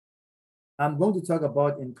I'm going to talk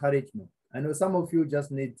about encouragement. I know some of you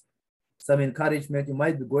just need some encouragement. You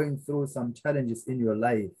might be going through some challenges in your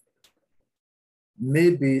life.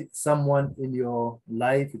 Maybe someone in your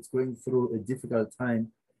life is going through a difficult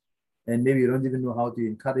time, and maybe you don't even know how to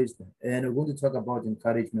encourage them. And we're going to talk about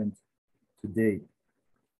encouragement today.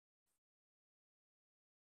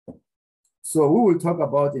 So we will talk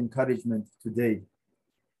about encouragement today.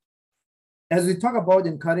 As we talk about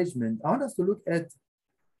encouragement, I want us to look at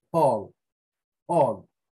Paul,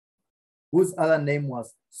 whose other name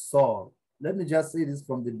was Saul. Let me just say this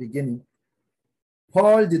from the beginning.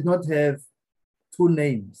 Paul did not have two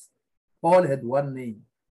names. Paul had one name.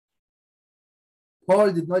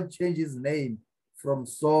 Paul did not change his name from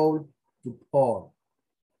Saul to Paul.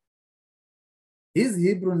 His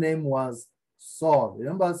Hebrew name was Saul.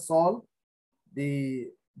 Remember Saul,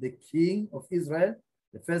 the king of Israel,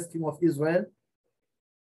 the first king of Israel?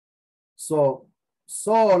 So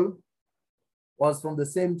Saul was from the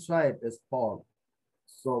same tribe as Paul.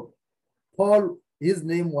 So Paul, his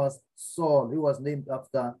name was Saul. He was named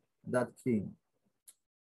after that king.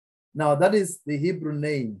 Now that is the Hebrew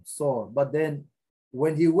name, Saul. But then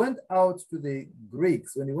when he went out to the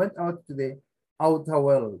Greeks, when he went out to the outer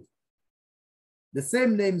world, the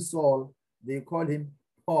same name Saul, they call him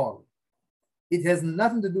Paul. It has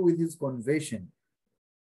nothing to do with his conversion.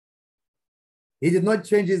 He did not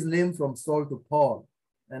change his name from Saul to Paul.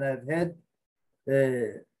 And I've heard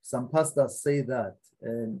some pastors say that,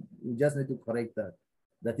 and we just need to correct that,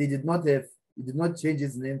 that he did not change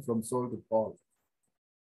his name from Saul to Paul.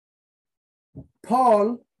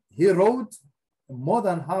 Paul, he wrote more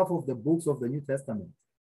than half of the books of the New Testament.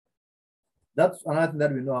 That's another thing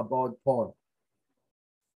that we know about Paul.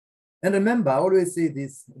 And remember, I always say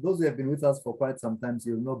this, those who have been with us for quite some time,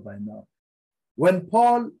 you'll know by now. When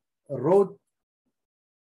Paul wrote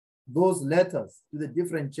those letters to the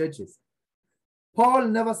different churches, Paul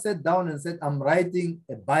never sat down and said, I'm writing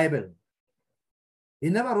a Bible. He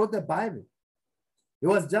never wrote a Bible. He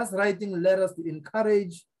was just writing letters to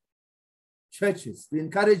encourage churches, to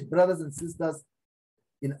encourage brothers and sisters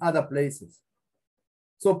in other places.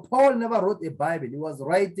 So Paul never wrote a Bible. He was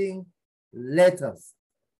writing letters.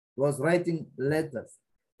 He was writing letters.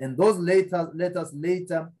 And those letters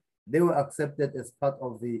later, they were accepted as part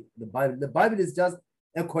of the Bible. The Bible is just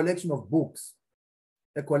a collection of books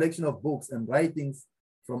and writings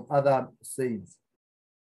from other saints.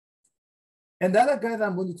 And the other guy that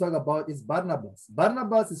I'm going to talk about is Barnabas.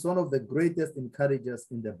 Barnabas is one of the greatest encouragers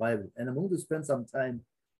in the Bible. And I'm going to spend some time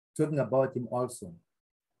talking about him also.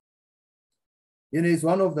 You know, he's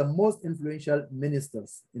one of the most influential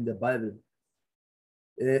ministers in the Bible.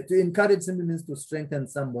 To encourage simply means to strengthen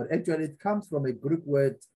somebody. Actually, it comes from a Greek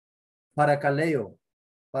word, parakaleo.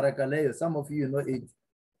 Parakaleo, some of you know it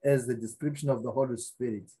as the description of the Holy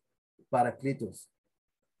Spirit, parakletos.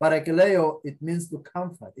 Parakaleo, it means to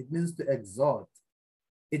comfort, it means to exhort,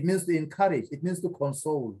 it means to encourage, it means to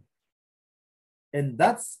console. And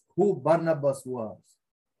that's who Barnabas was.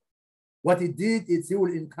 What he did is he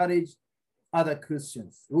will encourage other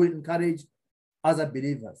Christians, he will encourage other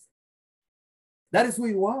believers. That is who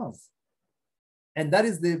he was. And that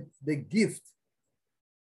is the gift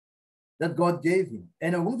that God gave him.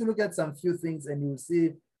 And I'm going to look at some few things and you'll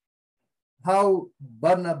see how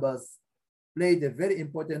Barnabas played a very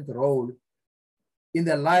important role in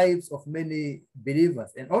the lives of many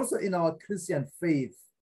believers and also in our Christian faith.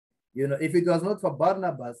 You know, if it was not for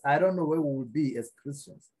Barnabas, I don't know where we would be as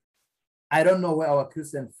Christians. I don't know where our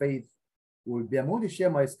Christian faith will be. I'm going to share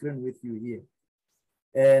my screen with you here.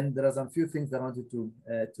 And there are some few things that I want you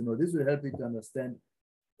to know. This will help you to understand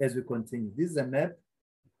as we continue. This is a map.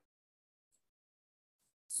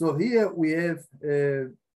 So here we have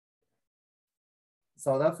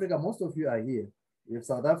South Africa. Most of you are here. We have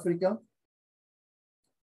South Africa.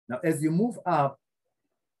 Now, as you move up,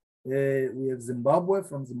 we have Zimbabwe.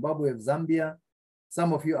 From Zimbabwe, we have Zambia.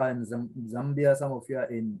 Some of you are in Zambia. Some of you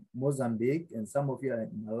are in Mozambique. And some of you are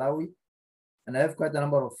in Malawi. And I have quite a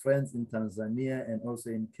number of friends in Tanzania and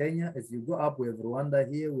also in Kenya. As you go up, we have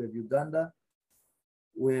Rwanda here. We have Uganda.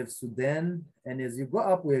 We have Sudan. And as you go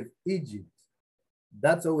up, we have Egypt.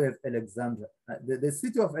 That's why we have Alexandria. The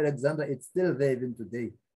city of Alexandria, it's still there even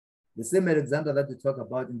today. The same Alexandria that we talk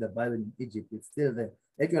about in the Bible in Egypt, it's still there.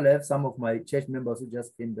 Actually, I have some of my church members who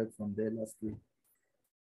just came back from there last week.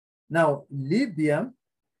 Now, Libya,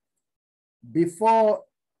 before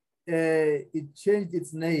it changed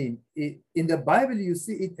its name, in the Bible, you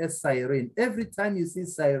see it as Cyrene. Every time you see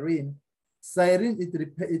Cyrene,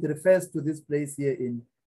 it refers to this place here in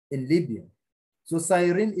Libya. So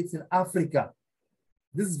Cyrene, it's in Africa.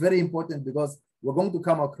 This is very important because we're going to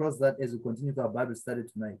come across that as we continue to our Bible study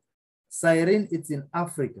tonight. Cyrene, it's in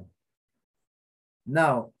Africa.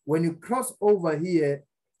 Now, when you cross over here,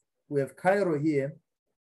 we have Cairo here,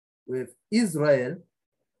 we have Israel,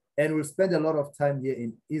 and we'll spend a lot of time here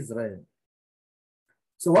in Israel.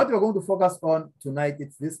 So what we're going to focus on tonight,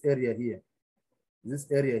 it's this area here, this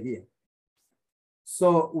area here.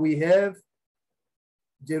 So we have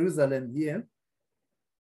Jerusalem here.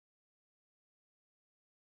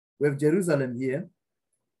 We have Jerusalem here.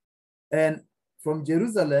 And from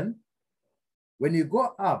Jerusalem, when you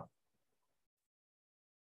go up,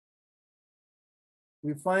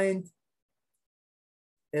 we find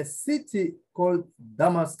a city called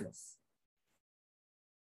Damascus.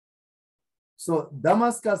 So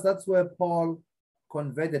Damascus, that's where Paul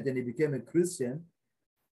converted and he became a Christian.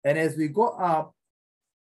 And as we go up,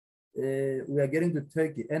 we are getting to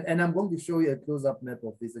Turkey. And I'm going to show you a close-up map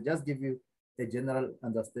of this. I just give you a general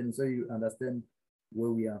understanding so you understand where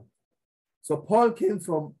we are. So Paul came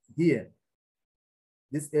from here,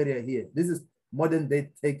 this area here. This is modern day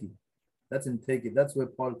Turkey. That's in Turkey. That's where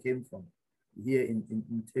Paul came from, here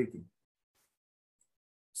in Turkey.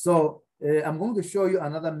 So I'm going to show you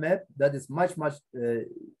another map that is much, much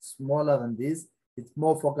smaller than this. It's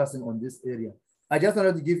more focusing on this area. I just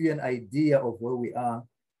wanted to give you an idea of where we are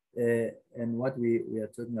and what we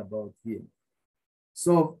are talking about here.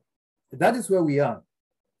 So that is where we are.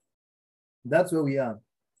 That's where we are.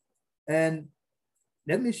 And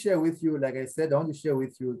let me share with you, like I said, I want to share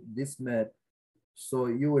with you this map so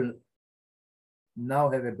you will now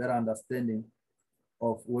have a better understanding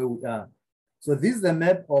of where we are. So this is the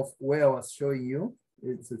map of where I was showing you.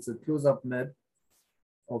 It's a close-up map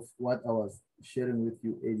of what I was sharing with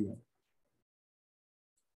you earlier.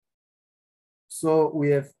 So we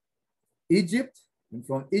have Egypt, and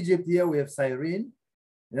from Egypt here we have Cyrene.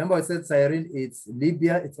 Remember I said Cyrene, it's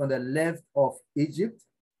Libya, it's on the left of Egypt.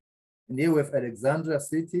 And here we have Alexandria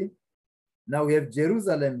city. Now we have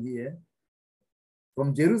Jerusalem here.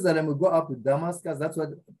 From Jerusalem, we go up to Damascus. That's what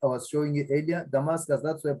I was showing you earlier. Damascus,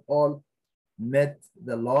 that's where Paul met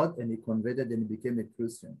the Lord and he converted and he became a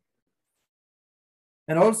Christian.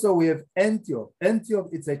 And also we have Antioch. Antioch,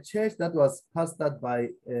 it's a church that was pastored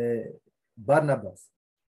by Barnabas.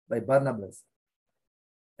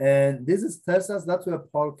 And this is Tarsus, that's where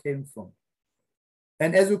Paul came from.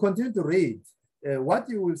 And as we continue to read, what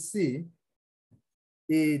you will see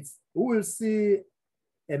is, we will see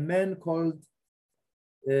a man called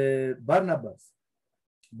Barnabas.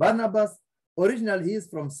 Barnabas, originally he is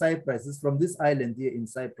from Cyprus. He's from this island here in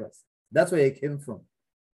Cyprus. That's where he came from.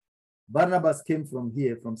 Barnabas came from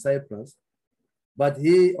here, from Cyprus, but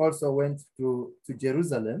he also went to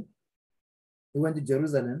Jerusalem. He went to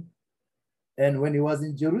Jerusalem. And when he was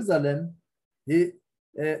in Jerusalem, he,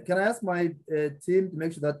 can I ask my team to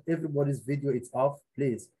make sure that everybody's video is off,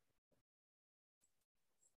 please?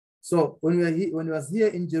 So when he was here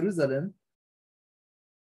in Jerusalem,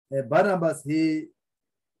 Barnabas, he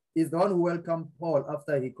is the one who welcomed Paul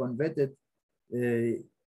after he converted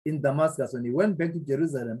in Damascus. When he went back to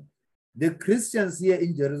Jerusalem, the Christians here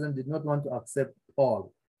in Jerusalem did not want to accept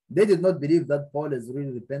Paul. They did not believe that Paul has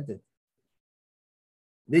really repented.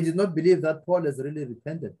 They did not believe that Paul has really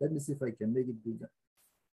repented. Let me see if I can make it bigger.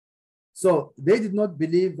 So they did not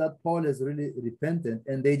believe that Paul has really repented,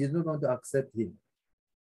 and they did not want to accept him.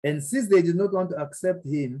 And since they did not want to accept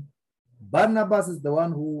him, Barnabas is the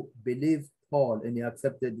one who believed Paul and he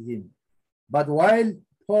accepted him. But while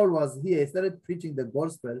Paul was here, he started preaching the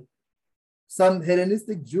gospel. Some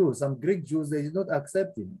Hellenistic Jews, some Greek Jews, they did not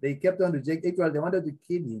accept him. They kept on rejecting. Actually, they wanted to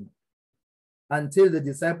kill him until the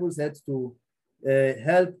disciples had to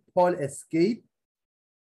help Paul escape.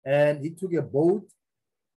 And he took a boat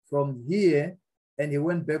from here and he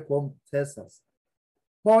went back home to Tarsus.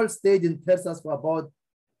 Paul stayed in Tarsus for about,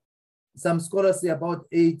 some scholars say about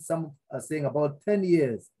 8, some are saying about 10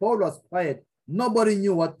 years. Paul was quiet. Nobody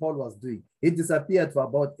knew what Paul was doing. He disappeared for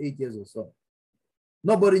about 8 years or so.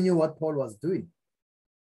 Nobody knew what Paul was doing.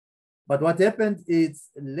 But what happened is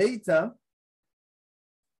later,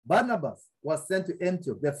 Barnabas was sent to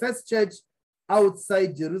Antioch, the first church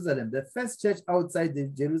outside Jerusalem, the first church outside the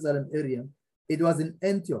Jerusalem area. It was in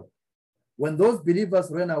Antioch. When those believers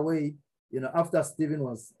ran away, after Stephen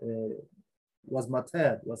was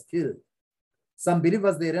martyred, was killed, some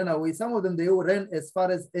believers, they ran away. Some of them, they ran as far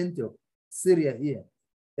as Antioch, Syria here,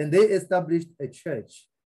 and they established a church.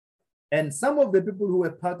 And some of the people who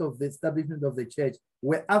were part of the establishment of the church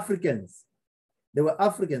were Africans. They were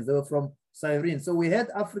Africans. They were from Cyrene. So we had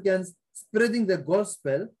Africans spreading the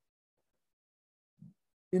gospel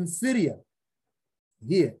in Syria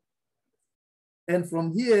here. And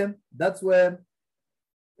from here, that's where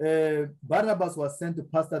Barnabas was sent to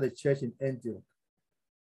pastor the church in Antioch.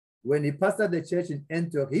 when he pastored the church in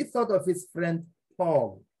Antioch, he thought of his friend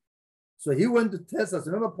Paul. So he went to Tarsus.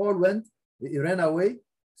 Remember, Paul went, he ran away.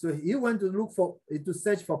 So he went to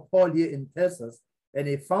search for Paul here in Tarsus, and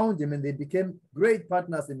he found him, and they became great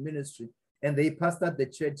partners in ministry. And they pastored the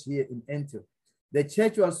church here in Antioch. The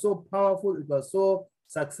church was so powerful, it was so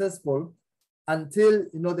successful until,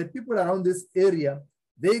 the people around this area,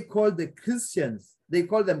 they called them Christians.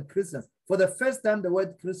 For the first time, the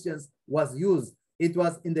word Christians was used. It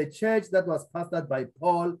was in the church that was pastored by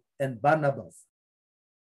Paul and Barnabas.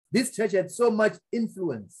 This church had so much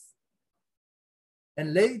influence.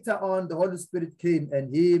 And later on, the Holy Spirit came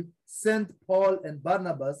and he sent Paul and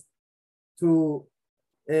Barnabas to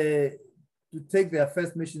take their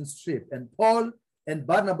first mission trip. And Paul and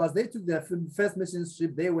Barnabas, they took their first mission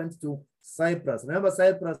trip. They went to Cyprus. Remember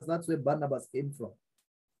Cyprus, that's where Barnabas came from.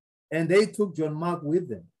 And they took John Mark with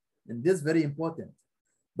them. And this is very important.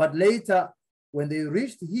 But later, when they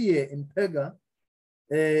reached here in Perga,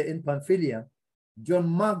 in Pamphylia, John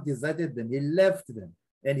Mark deserted them. He left them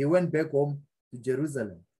and he went back home to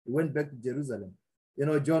Jerusalem.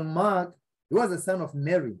 John Mark, he was the son of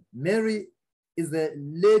Mary. Mary is the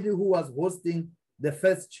lady who was hosting the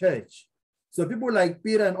first church. So people like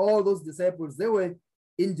Peter and all those disciples, they were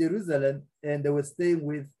in Jerusalem and they were staying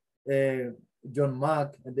with John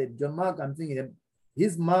Mark. And John Mark, I'm thinking,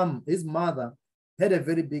 his mother had a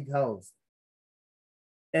very big house.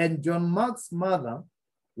 And John Mark's mother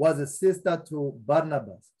was a sister to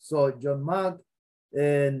Barnabas. So John Mark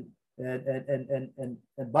and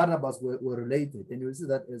Barnabas were related. And you'll see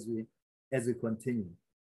that as we continue.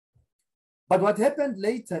 But what happened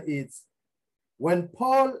later is when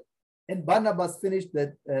Paul and Barnabas finished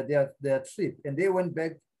their trip and they went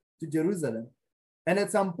back to Jerusalem, and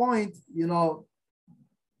at some point, they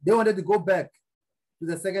wanted to go back to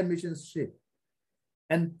the second mission trip.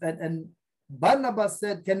 And Barnabas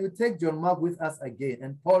said, can we take John Mark with us again?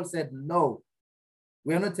 And Paul said, no,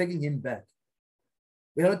 we are not taking him back.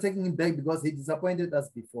 We are not taking him back because he disappointed us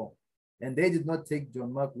before. And they did not take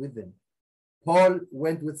John Mark with them. Paul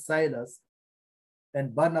went with Silas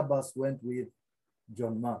and Barnabas went with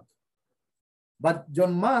John Mark. But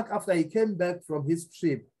John Mark, after he came back from his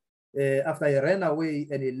trip, after he ran away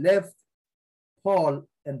and he left Paul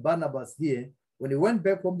and Barnabas here, when he went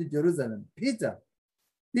back home to Jerusalem, Peter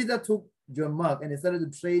took John Mark and he started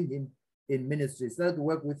to train him in ministry, started to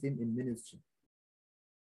work with him in ministry.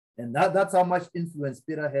 And that's how much influence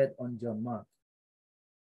Peter had on John Mark.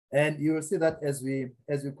 And you will see that as we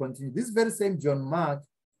continue. This very same John Mark,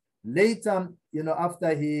 later,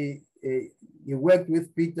 after he worked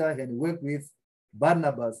with Peter and worked with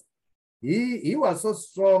Barnabas, he was so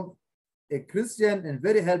strong, a Christian and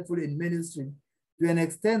very helpful in ministry to an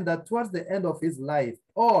extent that towards the end of his life,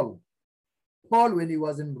 Paul, when he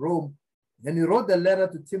was in Rome, and he wrote the letter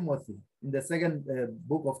to Timothy in the second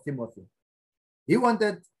book of Timothy. He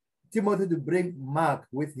wanted Timothy to bring Mark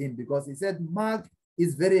with him because he said Mark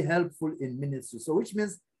is very helpful in ministry. So which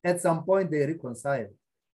means at some point they reconciled.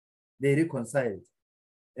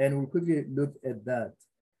 And we'll quickly look at that.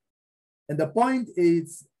 And the point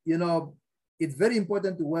is, it's very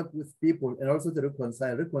important to work with people and also to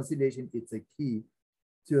reconcile. Reconciliation is a key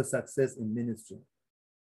to your success in ministry.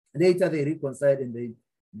 Later they reconciled and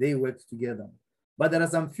they worked together. But there are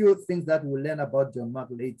some few things that we'll learn about John Mark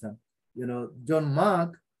later. John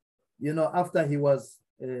Mark, after he was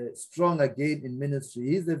strong again in ministry,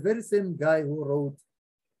 he's the very same guy who wrote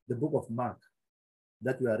the book of Mark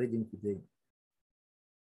that we are reading today.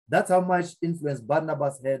 That's how much influence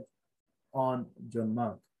Barnabas had on John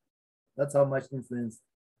Mark. That's how much influence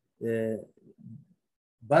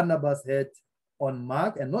Barnabas had on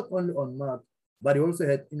Mark, and not only on Mark, but he also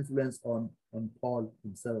had influence on Paul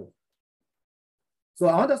himself. So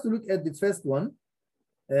I want us to look at the first one,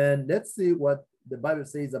 and let's see what the Bible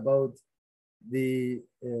says about I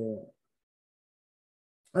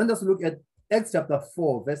want us to look at Acts chapter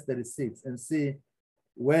 4, verse 36, and see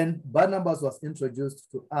when Barnabas was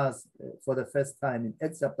introduced to us for the first time in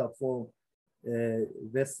Acts chapter 4,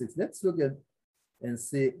 verse 6. Let's look at and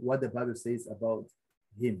see what the Bible says about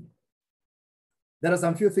him. There are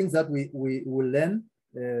some few things that we will learn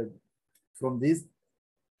from this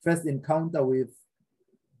first encounter with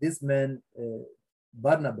this man,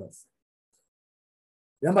 Barnabas.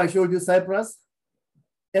 Remember I showed you Cyprus?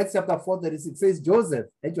 Acts chapter 4, 36 says Joseph.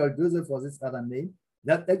 Actually, Joseph was his other name.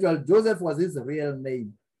 Joseph was his real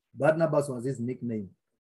name. Barnabas was his nickname.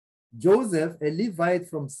 Joseph, a Levite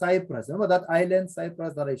from Cyprus. Remember that island,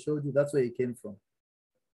 Cyprus, that I showed you? That's where he came from.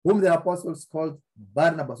 Whom the apostles called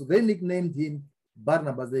Barnabas. So they nicknamed him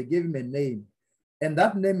Barnabas. They gave him a name. And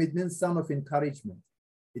that name, it means son of encouragement.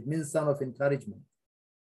 It means son of encouragement.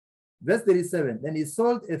 Verse 37, then he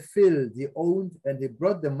sold a field he owned, and he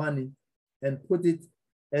brought the money and put it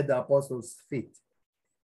at the apostles' feet.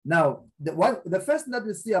 Now, the first thing that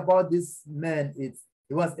we see about this man is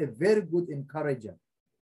he was a very good encourager.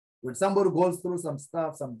 When somebody goes through some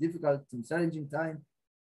stuff, some difficult, some challenging time,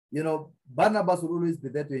 you know, Barnabas will always be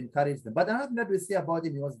there to encourage them. But another thing that we see about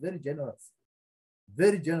him, he was very generous.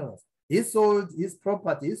 Very generous. He sold his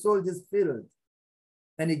property, he sold his field,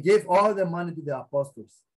 and he gave all the money to the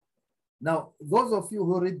apostles. Now, those of you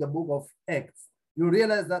who read the book of Acts, you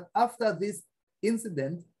realize that after this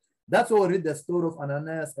incident, that's where we read the story of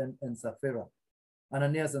Ananias and Sapphira.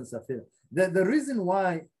 Ananias and Sapphira. The reason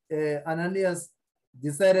why Ananias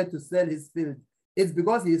decided to sell his field is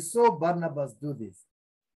because he saw Barnabas do this.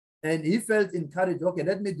 And he felt encouraged, okay,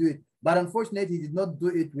 let me do it. But unfortunately, he did not do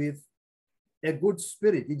it with a good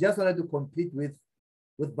spirit. He just wanted to compete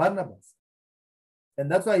with Barnabas. And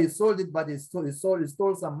that's why he sold it, but he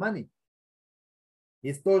stole some money.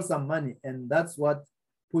 He stole some money, and that's what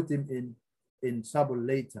put him in trouble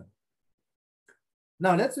later.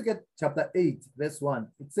 Now, let's look at chapter 8, verse 1.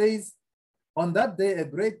 It says, on that day, a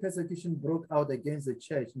great persecution broke out against the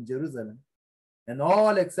church in Jerusalem, and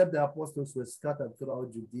all except the apostles were scattered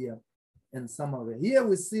throughout Judea and Samaria. Here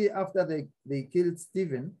we see after they killed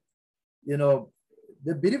Stephen, you know,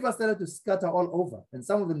 the believers started to scatter all over, and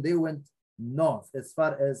some of them, they went north as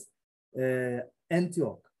far as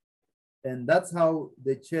Antioch. And that's how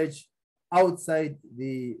the church outside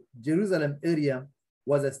the Jerusalem area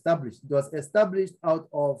was established. It was established out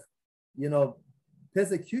of, you know,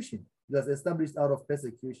 persecution. It was established out of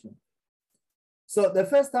persecution. So the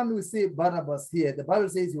first time we see Barnabas here, the Bible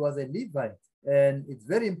says he was a Levite. And it's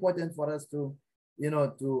very important for us to, you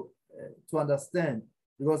know, to understand,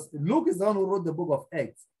 because Luke is the one who wrote the book of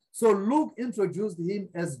Acts. So Luke introduced him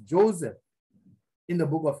as Joseph in the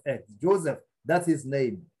book of Acts. Joseph, that's his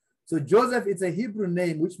name. So Joseph, it's a Hebrew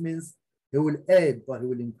name, which means he will add or he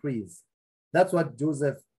will increase. That's what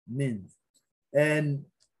Joseph means. And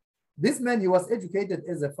this man, he was educated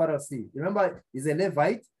as a Pharisee. Remember, he's a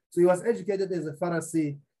Levite. So he was educated as a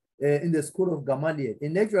Pharisee in the school of Gamaliel.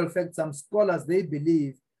 In actual fact, some scholars, they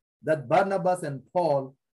believe that Barnabas and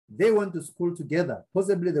Paul, they went to school together.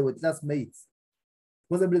 Possibly they were classmates.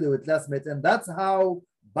 And that's how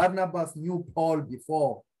Barnabas knew Paul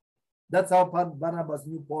before. That's how Barnabas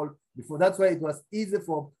knew Paul before. That's why it was easy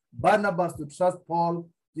for Barnabas to trust Paul,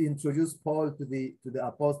 to introduce Paul to the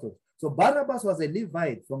apostles. So Barnabas was a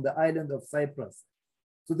Levite from the island of Cyprus.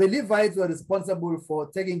 So the Levites were responsible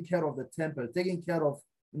for taking care of the temple, taking care of,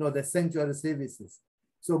 you know, the sanctuary services.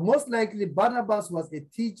 So most likely Barnabas was a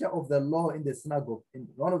teacher of the law in the synagogue, in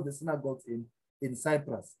one of the synagogues in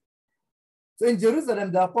Cyprus. So in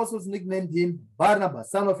Jerusalem, the apostles nicknamed him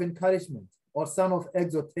Barnabas, son of encouragement or son of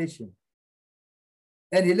exhortation.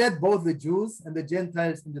 And he led both the Jews and the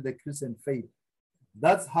Gentiles into the Christian faith.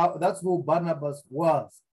 That's who Barnabas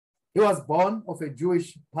was. He was born of a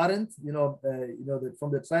Jewish parent,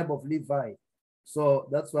 from the tribe of Levi. So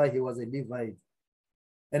that's why he was a Levite.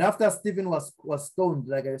 And after Stephen was stoned,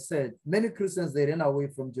 like I said, many Christians, they ran away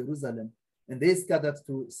from Jerusalem and they scattered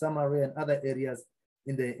to Samaria and other areas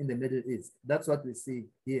in the Middle East. That's what we see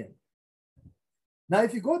here. Now,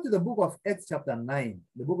 if you go to the book of Acts chapter 9,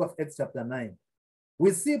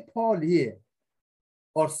 we see Paul here,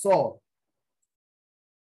 or Saul.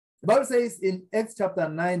 The Bible says in Acts chapter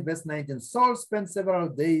 9, verse 19, Saul spent several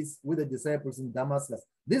days with the disciples in Damascus.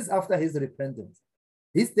 This is after his repentance.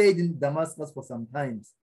 He stayed in Damascus for some time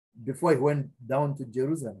before he went down to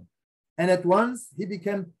Jerusalem. And at once he he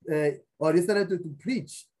started to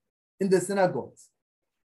preach in the synagogues.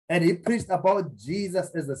 And he preached about Jesus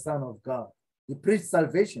as the Son of God. He preached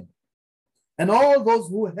salvation. And all those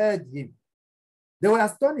who heard him, they were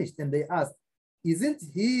astonished and they asked, isn't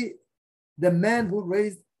he the man who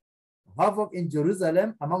raised havoc in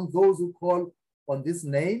Jerusalem among those who call on this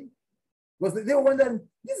name? Because they were wondering,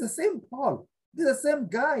 this is the same Paul. This is the same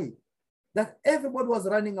guy that everybody was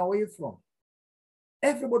running away from.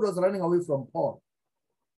 Everybody was running away from Paul.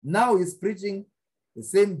 Now he's preaching the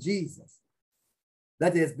same Jesus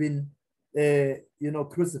that has been,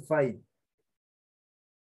 crucified.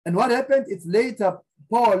 And what happened? It's later,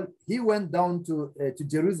 Paul, he went down to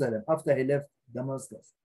Jerusalem after he left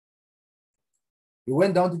Damascus. He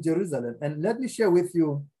went down to Jerusalem. And let me share with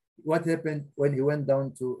you what happened when he went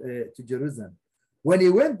down to Jerusalem. When he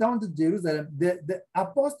went down to Jerusalem, the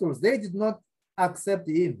apostles, they did not accept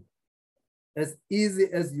him as easy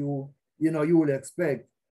as you will expect,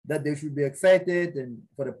 that they should be excited and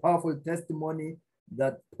for a powerful testimony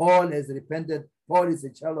that Paul has repented, Paul is a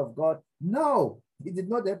child of God. No, it did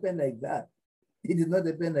not happen like that. It did not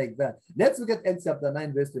happen like that. Let's look at Acts chapter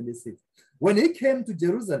 9, verse 26. When he came to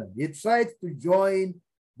Jerusalem, he tried to join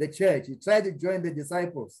the church. He tried to join the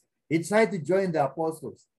disciples. He tried to join the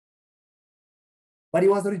apostles. But he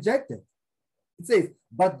was rejected. It says,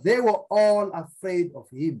 but they were all afraid of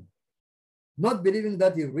him, not believing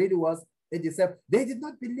that he really was a disciple. They did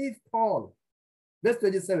not believe Paul. Verse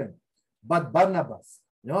 27. But Barnabas,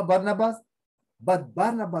 you know Barnabas? But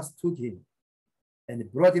Barnabas took him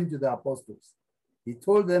and brought him to the apostles. He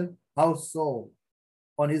told them how Saul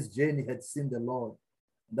on his journey had seen the Lord,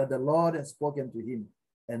 that the Lord had spoken to him.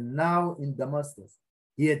 And now in Damascus,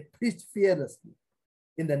 he had preached fearlessly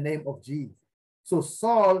in the name of Jesus. So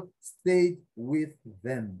Saul stayed with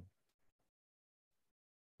them.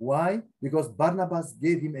 Why? Because Barnabas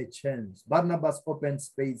gave him a chance. Barnabas opened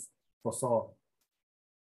space for Saul.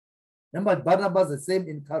 Remember, Barnabas, the same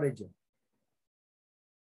encourager,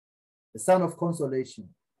 the son of consolation.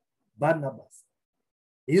 Barnabas.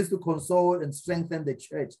 He used to console and strengthen the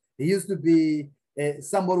church. He used to be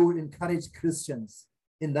somebody who would encourage Christians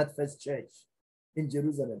in that first church in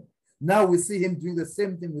Jerusalem. Now we see him doing the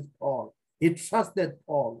same thing with Paul. He trusted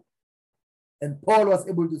Paul, and Paul was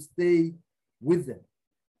able to stay with them.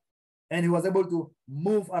 And he was able to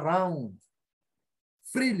move around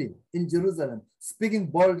freely in Jerusalem, speaking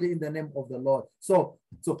boldly in the name of the Lord. So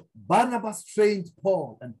Barnabas trained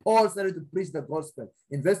Paul, and Paul started to preach the gospel.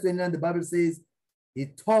 In verse 29, the Bible says, he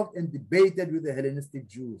talked and debated with the Hellenistic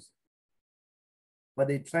Jews, but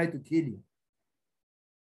they tried to kill him.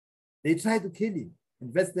 They tried to kill him.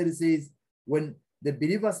 In verse 30 says, when the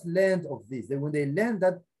believers learned of this, when they learned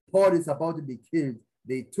that Paul is about to be killed,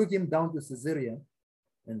 they took him down to Caesarea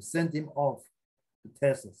and sent him off to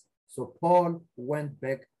Tarsus. So Paul went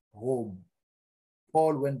back home.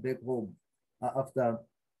 Paul went back home after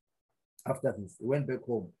this. He went back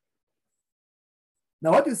home.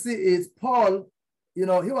 Now what you see is Paul, he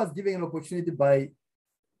was given an opportunity by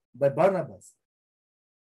Barnabas.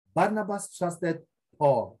 Barnabas trusted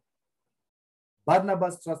Paul.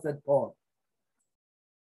 Barnabas trusted Paul.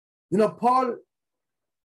 Paul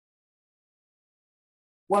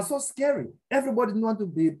was so scary. Everybody didn't want to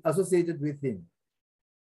be associated with him.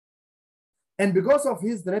 And because of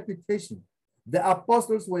his reputation, the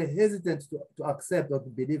apostles were hesitant to accept or to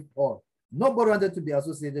believe Paul. Nobody wanted to be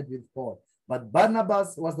associated with Paul. But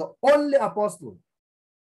Barnabas was the only apostle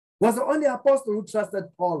who trusted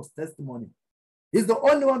Paul's testimony. He's the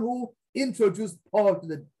only one who introduced Paul to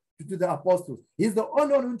the apostles. He's the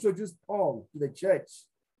only one who introduced Paul to the church.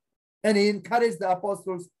 And he encouraged the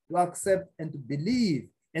apostles to accept and to believe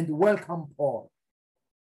and to welcome Paul.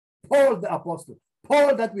 Paul the apostle.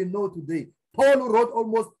 Paul that we know today. Paul who wrote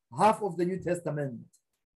almost half of the New Testament.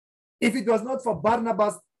 If it was not for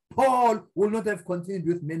Barnabas, Paul would not have continued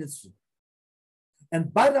with ministry.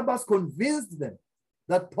 And Barnabas convinced them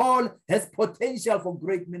that Paul has potential for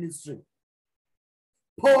great ministry.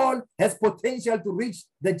 Paul has potential to reach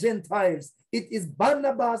the Gentiles. It is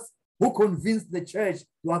Barnabas who convinced the church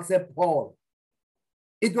to accept Paul.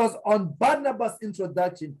 It was on Barnabas'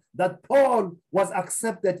 introduction that Paul was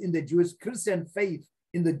accepted in the Jewish Christian faith,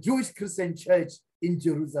 in the Jewish Christian church in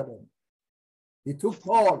Jerusalem. He took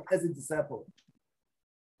Paul as a disciple.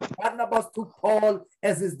 Barnabas took Paul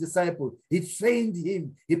as his disciple. He trained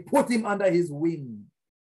him. He put him under his wing.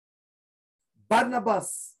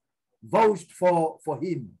 Barnabas vouched for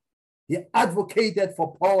him. He advocated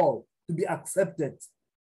for Paul to be accepted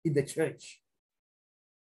in the church.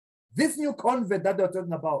 This new convert that they're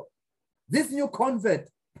talking about, this new convert,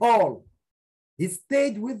 Paul, he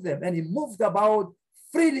stayed with them and he moved about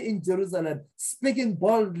freely in Jerusalem, speaking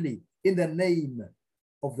boldly in the name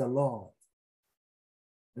of the Lord.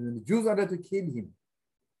 And when the Jews wanted to kill him,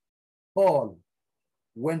 Paul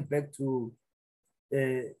went back to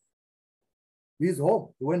his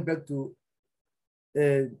home. He went back to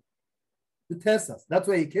Tarsus. That's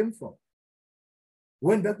where he came from. He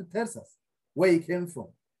went back to Tarsus, where he came from.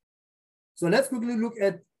 So let's quickly look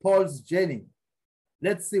at Paul's journey.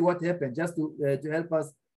 Let's see what happened, just to help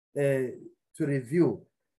us to review.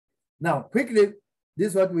 Now, quickly, this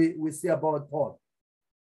is what we see about Paul.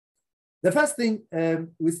 The first thing,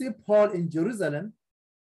 we see Paul in Jerusalem.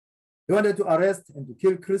 He wanted to arrest and to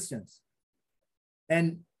kill Christians.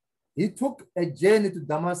 And he took a journey to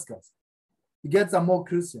Damascus to get some more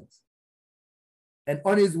Christians. And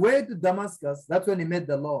on his way to Damascus, that's when he met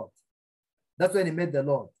the Lord. That's when he met the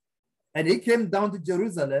Lord. And he came down to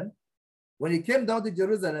Jerusalem. When he came down to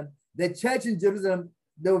Jerusalem, the church in Jerusalem,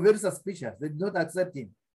 they were very suspicious. They did not accept him.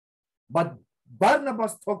 But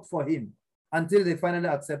Barnabas talked for him until they finally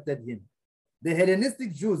accepted him. The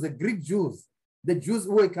Hellenistic Jews, the Greek Jews, the Jews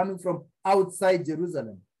who were coming from outside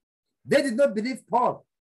Jerusalem, They did not believe Paul.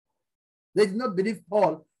 They did not believe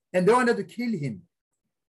Paul, and they wanted to kill him.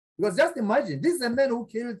 Because just imagine, this is a man who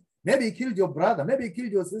killed, maybe he killed your brother, maybe he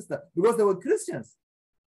killed your sister, because they were Christians.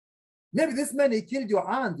 Maybe this man, he killed your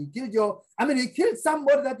aunt, he killed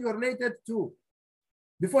somebody that you are related to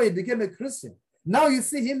before he became a Christian. Now you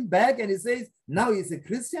see him back and he says, now he's a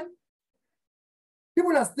Christian.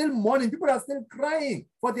 People are still mourning, people are still crying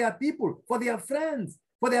for their people, for their friends,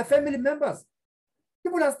 for their family members.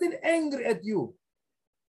 People are still angry at you.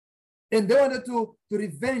 And they wanted to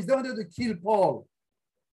revenge, they wanted to kill Paul.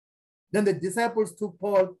 Then the disciples took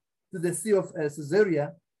Paul to the sea of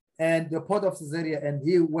Caesarea, and the port of Caesarea, and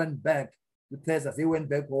he went back to Tarsus. He went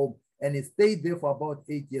back home, and he stayed there for about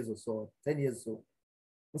 8 years or so, 10 years or so.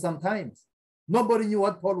 For some times, nobody knew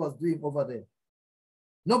what Paul was doing over there.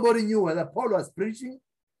 Nobody knew whether Paul was preaching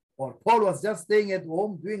or Paul was just staying at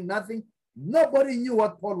home doing nothing. Nobody knew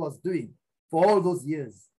what Paul was doing for all those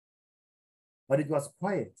years. But it was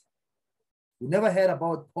quiet. We never heard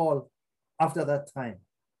about Paul after that time.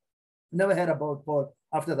 We never heard about Paul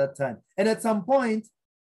after that time. And at some point,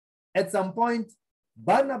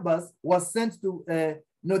 Barnabas was sent to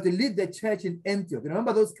lead the church in Antioch. You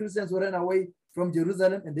remember those Christians who ran away from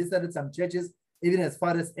Jerusalem and they started some churches even as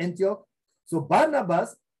far as Antioch? So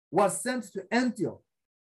Barnabas was sent to Antioch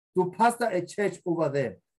to pastor a church over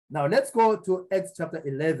there. Now let's go to Acts chapter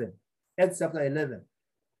 11. Acts chapter 11.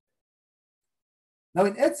 Now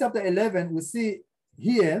in Acts chapter 11, we see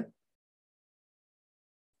here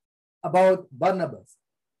about Barnabas.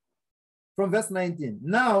 From verse 19.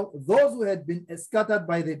 Now, those who had been scattered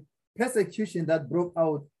by the persecution that broke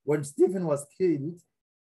out when Stephen was killed,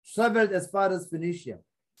 traveled as far as Phoenicia,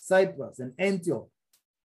 Cyprus, and Antioch.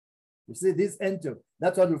 You see, this Antioch,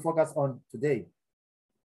 that's what we'll focus on today.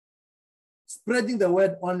 Spreading the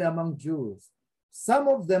word only among Jews. Some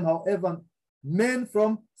of them, however, men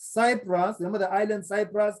from Cyprus, remember the island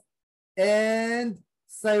Cyprus, and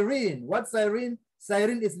Cyrene. What's Cyrene?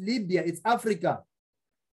 Cyrene is Libya, it's Africa.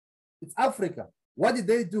 It's Africa. What did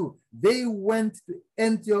they do? They went to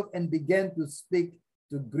Antioch and began to speak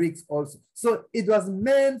to Greeks also. So it was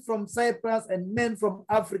men from Cyprus and men from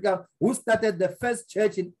Africa who started the first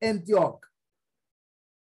church in Antioch.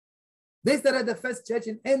 They started the first church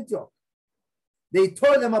in Antioch. They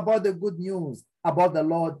told them about the good news, about the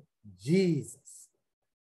Lord Jesus.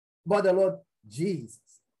 About the Lord Jesus.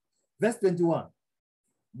 Verse 21.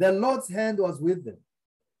 The Lord's hand was with them,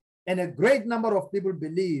 and a great number of people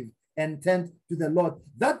believed and turned to the Lord.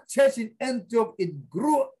 That church in Antioch, it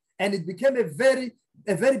grew and it became a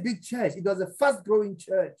very big church. It was a fast-growing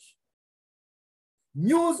church.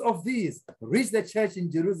 News of this reached the church in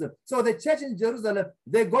Jerusalem. So the church in Jerusalem,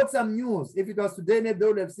 they got some news. If it was today, maybe they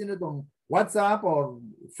would have seen it on WhatsApp or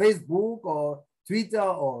Facebook or Twitter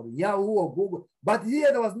or Yahoo or Google. But here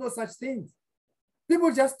there was no such thing.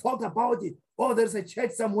 People just talked about it. Oh, there's a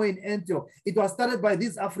church somewhere in Antioch. It was started by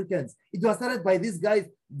these Africans. It was started by these guys,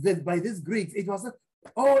 by these Greeks. It was,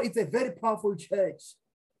 it's a very powerful church.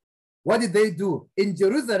 What did they do? In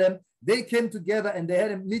Jerusalem, they came together and they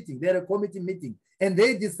had a meeting. They had a committee meeting. And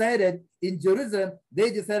they decided, in Jerusalem,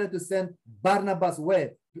 they decided to send Barnabas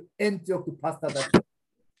where? To Antioch to pastor that church.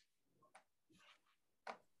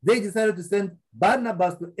 They decided to send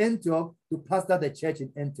Barnabas to Antioch to pastor the church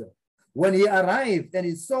in Antioch. When he arrived and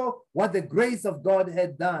he saw what the grace of God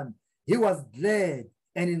had done, he was glad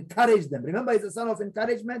and encouraged them. Remember, he's a son of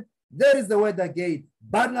encouragement. There is the word again.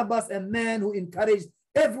 Barnabas, a man who encouraged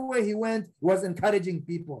everywhere he went, was encouraging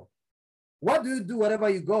people. What do you do wherever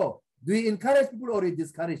you go? Do you encourage people or you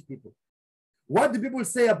discourage people? What do people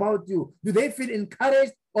say about you? Do they feel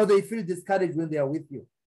encouraged or they feel discouraged when they are with you?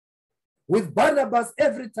 With Barnabas,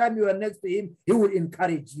 every time you are next to him, he will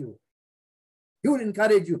encourage you. He will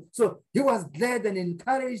encourage you. So he was glad and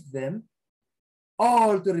encouraged them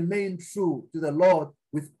all to remain true to the Lord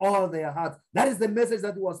with all their heart. That is the message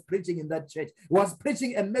that he was preaching in that church. He was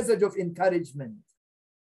preaching a message of encouragement.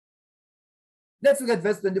 Let's look at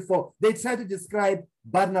verse 24. They try to describe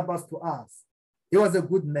Barnabas to us. He was a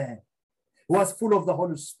good man. He was full of the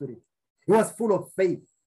Holy Spirit. He was full of faith.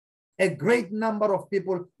 A great number of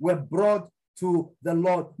people were brought to the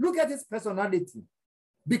Lord. Look at his personality.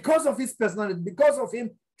 Because of his personality, because of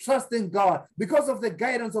him trusting God, because of the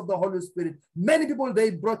guidance of the Holy Spirit, many people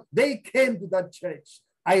they came to that church.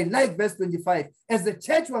 I like verse 25. As the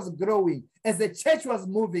church was growing, as the church was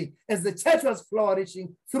moving, as the church was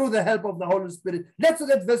flourishing through the help of the Holy Spirit. Let's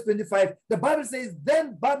look at verse 25. The Bible says,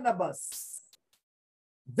 then Barnabas,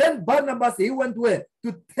 he went where?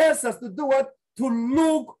 To Tarsus, to do what? To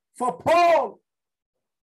look for Paul.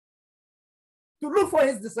 To look for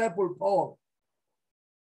his disciple Paul.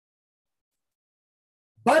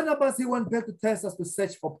 Barnabas, he went back to Tarsus to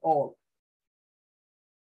search for Paul.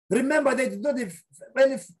 Remember, they did not have,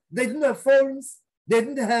 they didn't have phones, they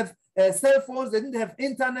didn't have cell phones, they didn't have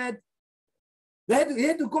internet. He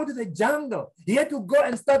had to go to the jungle. He had to go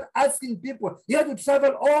and start asking people. He had to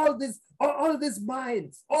travel all these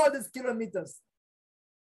miles, all these kilometers.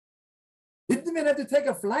 He didn't even have to take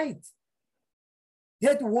a flight. He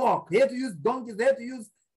had to walk. He had to use donkeys. They had to use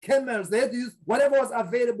camels. They had to use whatever was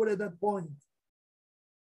available at that point.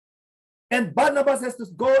 And Barnabas has to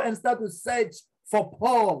go and start to search for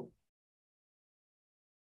Paul,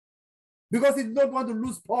 because he did not want to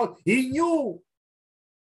lose Paul. He knew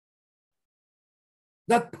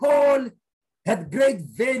that Paul had great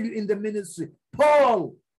value in the ministry.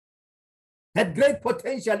 Paul had great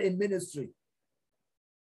potential in ministry.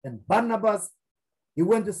 And Barnabas, he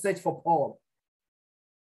went to search for Paul.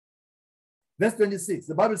 Verse 26,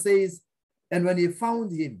 the Bible says, and when he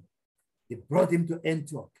found him, he brought him to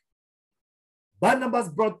Antioch. Barnabas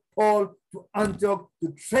brought Paul to Antioch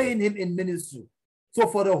to train him in ministry. So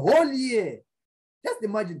for the whole year, just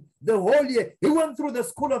imagine, the whole year, he went through the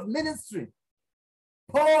school of ministry.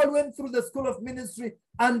 Paul went through the school of ministry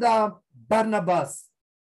under Barnabas.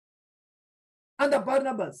 Under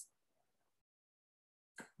Barnabas.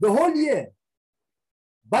 The whole year,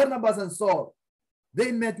 Barnabas and Saul,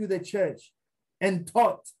 they met with the church and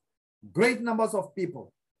taught great numbers of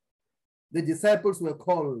people. The disciples were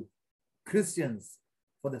called Christians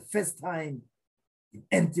for the first time in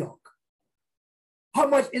Antioch. How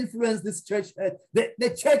much influence this church had.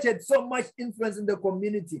 The church had so much influence in the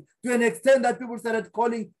community to an extent that people started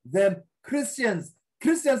calling them Christians.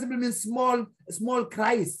 Christians simply means small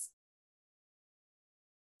Christ.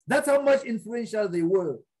 That's how much influential they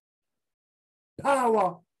were.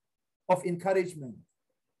 Power of encouragement.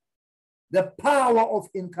 The power of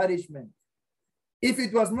encouragement. If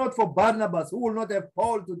it was not for Barnabas, who will not have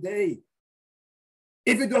Paul today?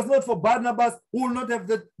 If it was not for Barnabas, who will not have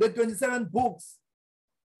the 27 books?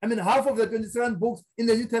 I mean, half of the 27 books in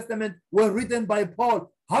the New Testament were written by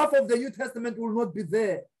Paul. Half of the New Testament will not be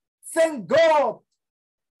there. Thank God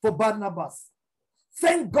for Barnabas.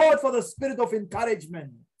 Thank God for the spirit of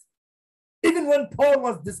encouragement. Even when Paul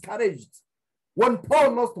was discouraged, when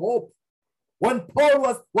Paul lost hope, when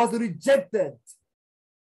Paul was rejected,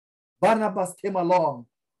 Barnabas came along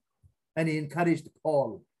and he encouraged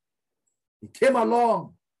Paul. He came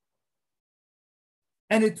along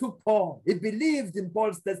and he took Paul. He believed in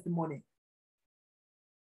Paul's testimony.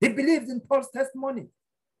 He believed in Paul's testimony.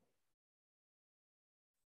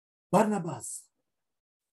 Barnabas,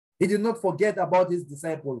 he did not forget about his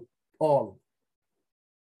disciple, Paul.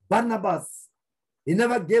 Barnabas, he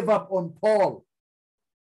never gave up on Paul,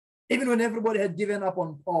 even when everybody had given up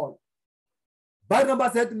on Paul.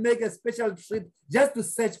 Barnabas had to make a special trip just to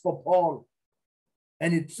search for Paul.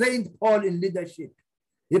 And he trained Paul in leadership.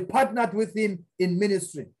 He partnered with him in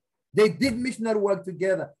ministry. They did missionary work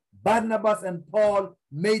together. Barnabas and Paul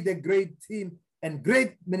made a great team and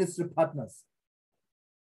great ministry partners.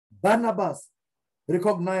 Barnabas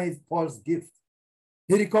recognized Paul's gift.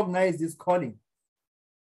 He recognized his calling.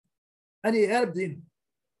 And he helped him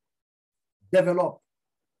develop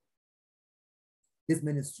his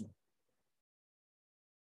ministry.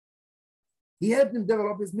 He helped him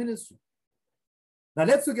develop his ministry. Now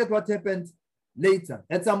let's look at what happened later.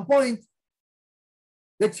 At some point,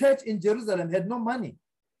 the church in Jerusalem had no money.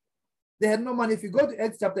 They had no money. If you go to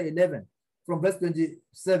Acts chapter 11 from verse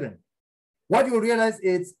 27, what you'll realize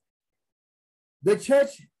is the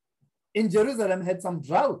church in Jerusalem had some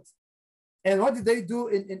drought. And what did they do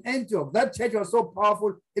in Antioch? That church was so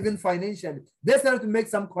powerful, even financially. They started to make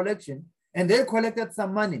some collection and they collected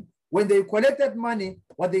some money. When they collected money,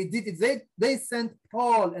 what they did is they sent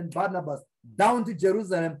Paul and Barnabas down to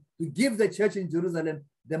Jerusalem to give the church in Jerusalem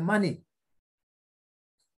the money.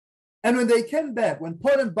 And when they came back, when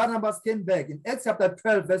Paul and Barnabas came back in Acts chapter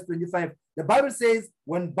 12, verse 25, the Bible says,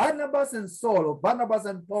 when Barnabas and Saul, or Barnabas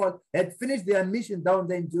and Paul, had finished their mission down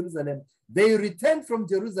there in Jerusalem, they returned from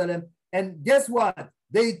Jerusalem, and guess what?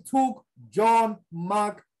 They took John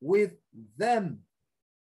Mark with them.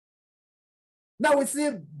 Now we see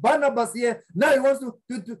Barnabas here. Now he wants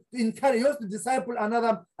to encourage, he wants to disciple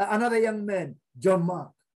another young man, John Mark.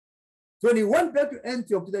 So when he went back to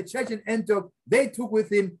Antioch, to the church in Antioch, they took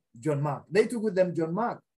with him John Mark. They took with them John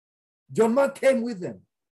Mark. John Mark came with them.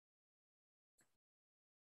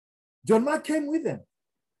 John Mark came with them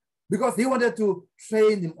because he wanted to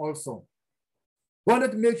train him also. He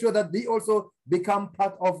wanted to make sure that they also become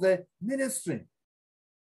part of the ministry.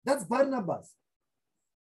 That's Barnabas.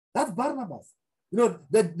 That's Barnabas. You know,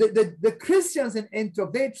 the Christians in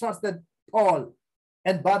Antioch, they trusted Paul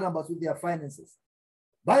and Barnabas with their finances.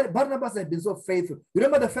 Barnabas had been so faithful. You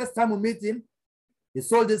remember the first time we met him? He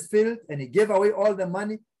sold his field and he gave away all the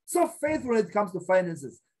money. So faithful when it comes to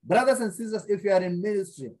finances. Brothers and sisters, if you are in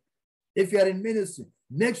ministry,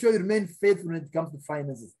 make sure you remain faithful when it comes to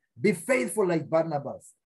finances. Be faithful like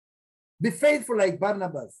Barnabas. Be faithful like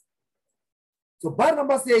Barnabas. So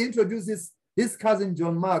Barnabas here introduces his cousin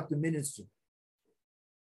John Mark to ministry.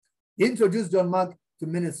 He introduced John Mark to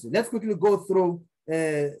ministry. Let's quickly go through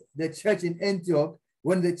the church in Antioch.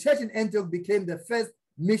 When the church in Antioch became the first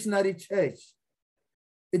missionary church,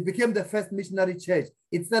 it became the first missionary church.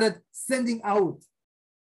 It started sending out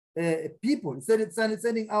people. It started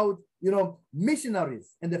sending out,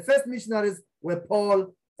 missionaries. And the first missionaries were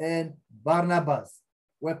Paul and Barnabas.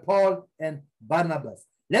 Let's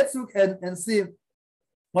look and see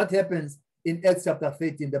what happens in Acts chapter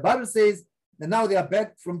 13. The Bible says that now they are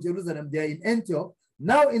back from Jerusalem. They are in Antioch.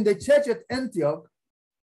 Now in the church at Antioch,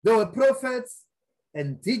 there were prophets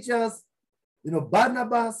and teachers.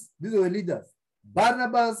 Barnabas, these were the leaders.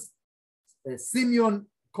 Barnabas, Simeon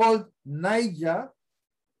called Niger,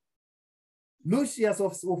 Lucius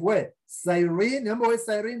of where? Cyrene. Remember where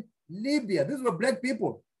Cyrene? Libya. These were black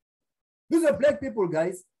people. These were black people,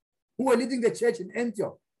 guys, who were leading the church in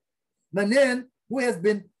Antioch. Manaen, who has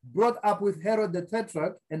been brought up with Herod the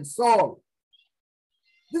Tetrarch, and Saul.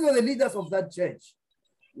 These were the leaders of that church.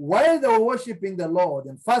 While they were worshiping the Lord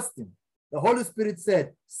and fasting, the Holy Spirit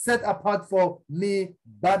said, set apart for me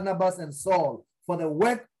Barnabas and Saul for the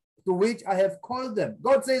work to which I have called them.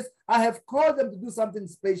 God says, I have called them to do something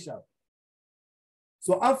special.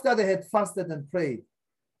 So after they had fasted and prayed,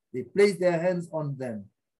 they placed their hands on them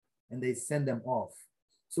and they sent them off.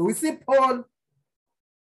 So we see Paul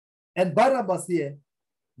and Barnabas here.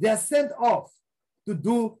 They are sent off to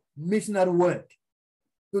do missionary work.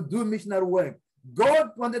 God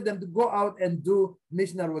wanted them to go out and do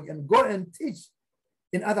missionary work and go and teach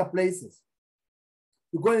in other places.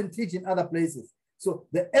 So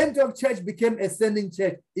the Antioch church became a sending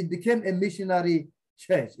church. It became a missionary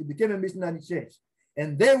church.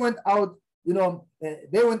 And they went out,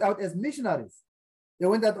 as missionaries. Now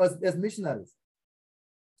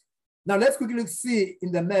let's quickly see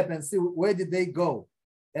in the map and see where did they go.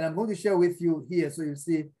 And I'm going to share with you here so you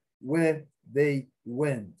see where they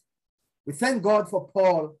went. We thank God for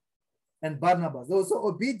Paul and Barnabas. They were so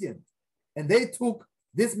obedient and they took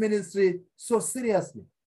this ministry so seriously.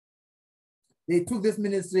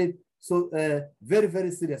 So very,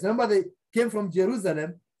 very serious. Remember, they came from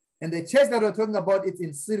Jerusalem, and the church that we're talking about, it's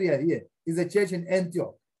in Syria here, is a church in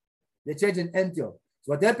Antioch. So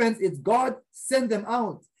what happens is God sent them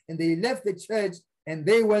out, and they left the church, and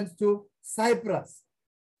they went to Cyprus.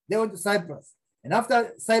 And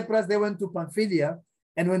after Cyprus, they went to Pamphylia.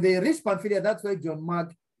 And when they reached Pamphylia, that's where John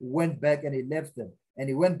Mark went back, and he left them. And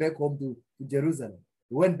he went back home to Jerusalem.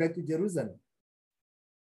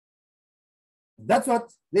 That's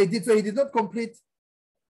what they did. So he did not complete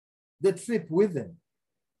the trip with them.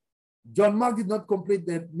 John Mark did not complete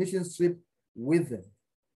the mission trip with them.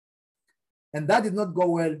 And that did not go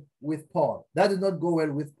well with Paul.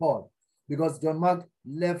 Because John Mark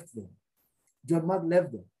left them.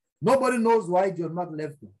 Nobody knows why John Mark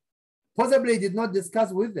left them. Possibly he did not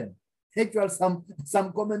discuss with them. Actually,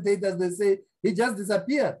 some commentators, they say he just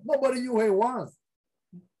disappeared. Nobody knew where he was.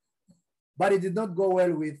 But it did not go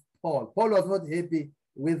well with Paul. Paul was not happy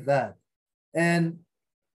with that. And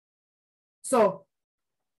so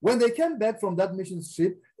when they came back from that mission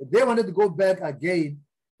trip, they wanted to go back again,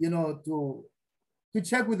 to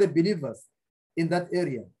check with the believers in that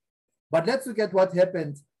area. But let's look at what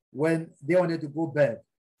happened when they wanted to go back.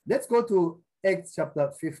 Let's go to Acts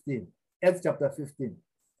chapter 15.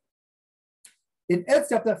 In Acts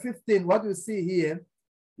chapter 15, what we see here,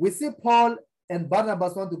 we see Paul and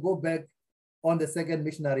Barnabas want to go back on the second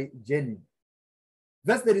missionary journey.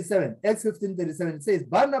 Verse 37, Acts 15:37, it says,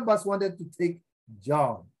 Barnabas wanted to take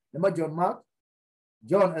John. Remember John Mark?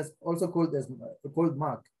 John is also called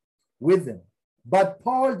Mark with them. But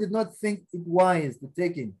Paul did not think it wise to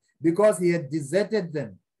take him because he had deserted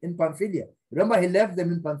them in Pamphylia. Remember, he left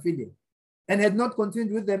them in Pamphylia and had not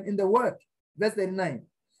continued with them in the work. Verse 39,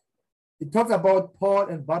 it talks about Paul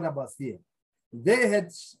and Barnabas here. They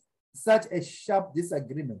had such a sharp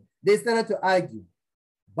disagreement. They started to argue.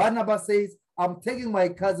 Barnabas says, I'm taking my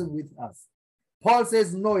cousin with us. Paul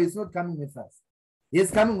says, no, he's not coming with us.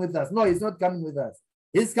 He's coming with us. No, he's not coming with us.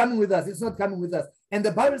 He's coming with us. He's not coming with us. And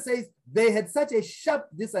the Bible says they had such a sharp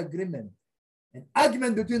disagreement, an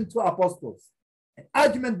argument between two apostles, an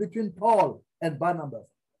argument between Paul and Barnabas,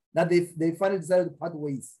 that they finally decided to part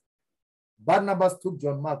ways. Barnabas took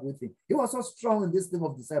John Mark with him. He was so strong in this thing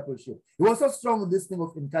of discipleship. He was so strong in this thing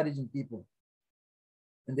of encouraging people.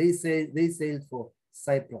 and they sailed for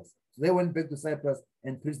Cyprus. So they went back to Cyprus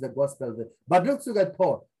and preached the gospel there. But let's look at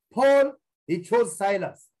Paul. Paul, he chose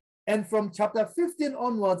Silas. And from chapter 15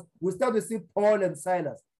 onwards, we start to see Paul and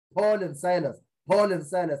Silas, Paul and Silas, Paul and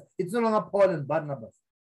Silas. It's no longer Paul and Barnabas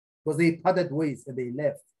because they parted ways and they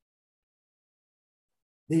left.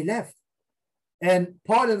 They left. And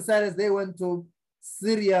Paul and Silas, they went to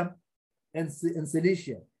Syria and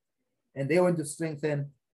Cilicia, and they went to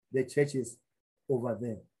strengthen the churches over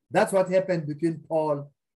there. That's what happened between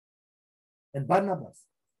Paul and Barnabas.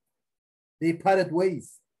 They parted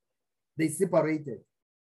ways. They separated.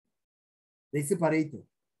 They separated.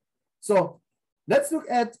 So let's look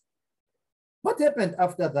at what happened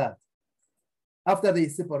after that, after they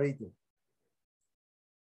separated.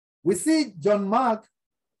 We see John Mark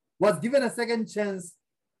was given a second chance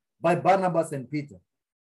by Barnabas and Peter.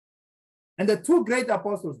 And the two great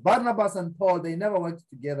apostles, Barnabas and Paul, they never worked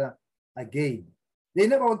together again. They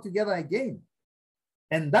never worked together again.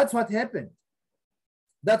 And that's what happened.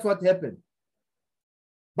 That's what happened.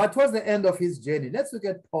 But towards the end of his journey, let's look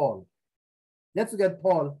at Paul. Let's look at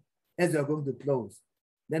Paul as we are going to close.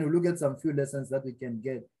 Then we'll look at some few lessons that we can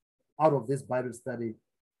get out of this Bible study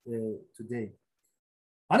today.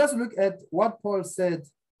 And let's look at what Paul said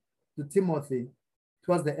to Timothy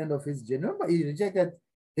towards the end of his journey. Remember, he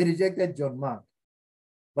rejected John Mark.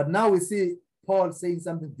 But now we see Paul saying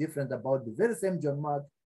something different about the very same John Mark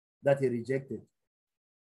that he rejected.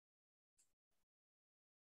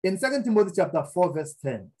 In 2 Timothy chapter 4, verse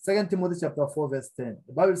 10, 2 Timothy chapter 4, verse 10,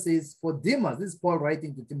 the Bible says, for Demas, this is Paul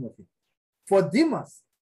writing to Timothy, for Demas,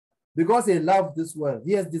 because he loved this world,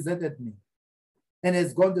 he has deserted me and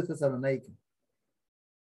has gone to Thessalonica.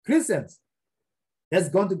 Crescens has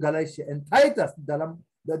gone to Galatia, and Titus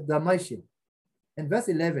the Dalmatian. And verse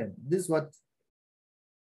 11, this is what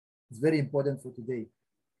is very important for today.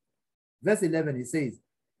 Verse 11, he says,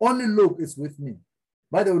 only Luke is with me.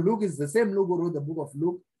 By the way, Luke is the same Luke who wrote the book of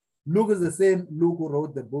Luke. Luke is the same Luke who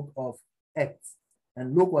wrote the book of Acts.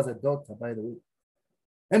 And Luke was a doctor, by the way.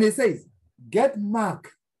 And he says, get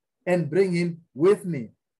Mark and bring him with me.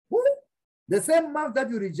 Who? The same Mark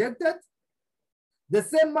that you rejected? The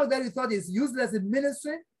same Mark that you thought is useless in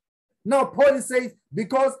ministry? Now Paul says,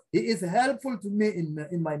 because he is helpful to me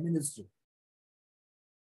in my ministry.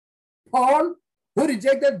 Paul, who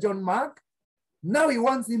rejected John Mark, now he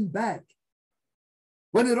wants him back.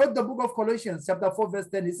 When he wrote the book of Colossians, chapter 4, verse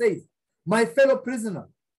 10, he says, my fellow prisoner.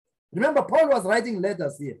 Remember, Paul was writing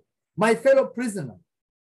letters here. My fellow prisoner,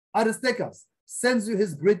 Aristarchus, sends you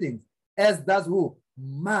his greetings, as does who?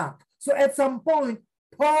 Mark. So at some point,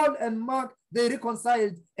 Paul and Mark, they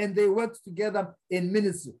reconciled and they worked together in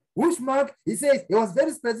ministry. Which Mark? He says, he was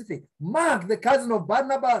very specific. Mark, the cousin of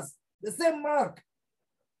Barnabas, the same Mark.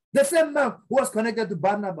 The same Mark who was connected to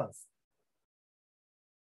Barnabas.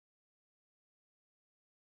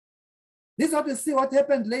 This is what we see what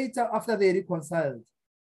happened later after they reconciled.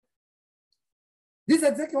 This is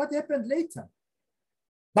exactly what happened later.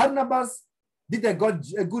 Barnabas did a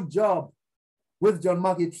good job with John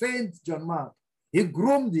Mark. He trained John Mark. He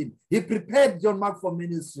groomed him. He prepared John Mark for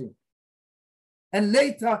ministry. And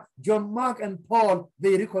later, John Mark and Paul,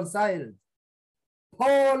 they reconciled.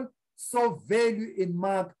 Paul saw value in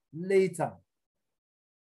Mark later.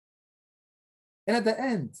 And at the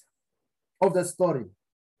end of the story,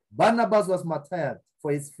 Barnabas was martyred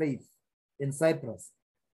for his faith in Cyprus.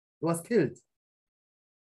 He was killed.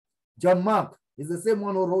 John Mark is the same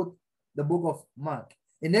one who wrote the book of Mark.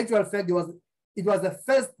 In actual fact, it was the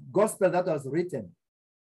first gospel that was written.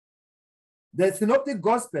 The synoptic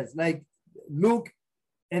gospels like Luke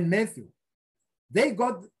and Matthew, they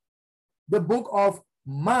got the book of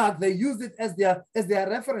Mark, they used it as their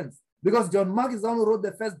reference because John Mark is the one who wrote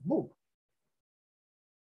the first book.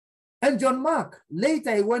 And John Mark,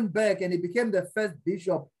 later he went back and he became the first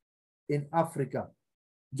bishop in Africa.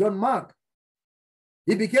 John Mark,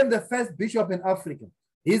 he became the first bishop in Africa.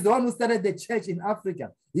 He's the one who started the church in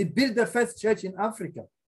Africa. He built the first church in Africa.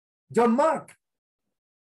 John Mark,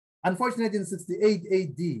 unfortunately in 68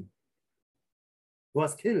 AD,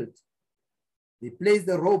 was killed. They placed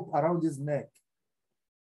the rope around his neck.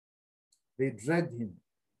 They dragged him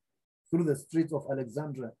through the streets of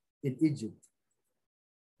Alexandria in Egypt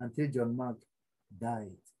until John Mark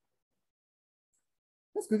died.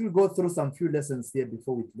 Let's quickly go through some few lessons here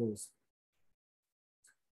before we close.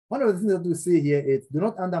 One of the things that we see here is do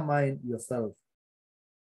not undermine yourself.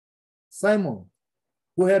 Simon,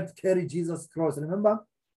 who helped carry Jesus' cross, remember,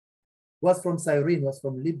 was from Cyrene, was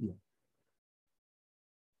from Libya.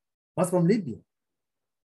 Was from Libya.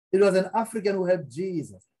 It was an African who helped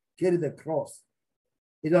Jesus carry the cross.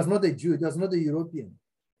 It was not a Jew, it was not a European.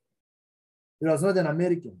 It was not an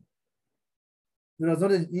American. It was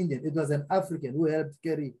not an Indian. It was an African who helped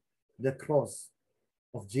carry the cross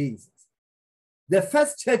of Jesus. The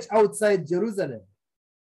first church outside Jerusalem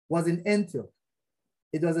was in Antioch.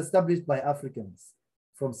 It was established by Africans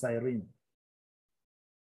from Cyrene.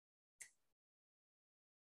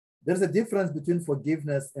 There's a difference between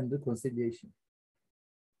forgiveness and reconciliation.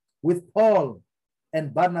 With Paul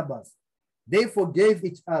and Barnabas, they forgave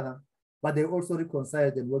each other, but they also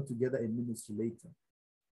reconciled and worked together in ministry later.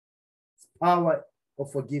 It's power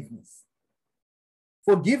of forgiveness.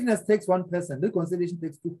 Forgiveness takes one person. Reconciliation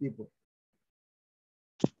takes two people.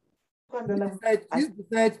 You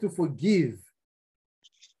decide to forgive,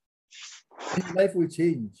 and your life will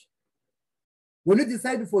change. When you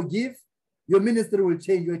decide to forgive, your ministry will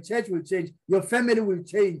change, your church will change, your family will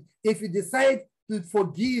change. If you decide to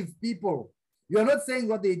forgive people, you're not saying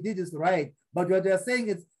what they did is right, but what they're saying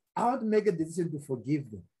is, I want to make a decision to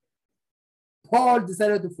forgive them. Paul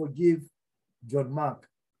decided to forgive John Mark,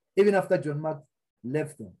 even after John Mark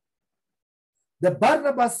left him. The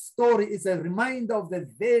Barnabas story is a reminder of the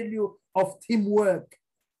value of teamwork.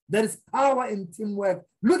 There is power in teamwork.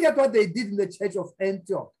 Look at what they did in the church of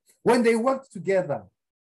Antioch when they worked together.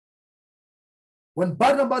 When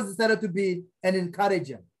Barnabas decided to be an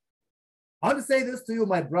encourager. I want to say this to you,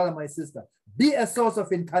 my brother, my sister. Be a source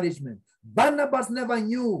of encouragement. Barnabas never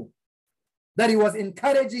knew that he was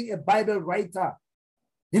encouraging a Bible writer.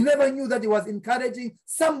 He never knew that he was encouraging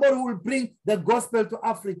somebody who will bring the gospel to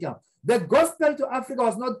Africa. The gospel to Africa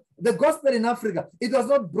was not, the gospel in Africa, it was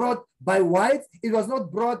not brought by whites. It was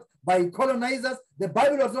not brought by colonizers. The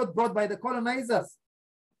Bible was not brought by the colonizers.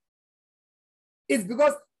 It's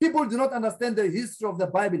because people do not understand the history of the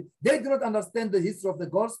Bible. They do not understand the history of the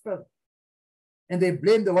gospel. And they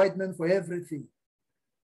blame the white man for everything.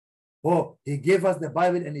 Oh, he gave us the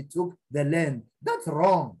Bible and he took the land. That's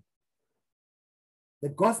wrong. The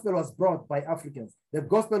gospel was brought by Africans. The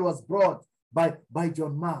gospel was brought by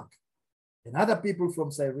John Mark and other people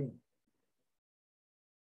from Cyrene.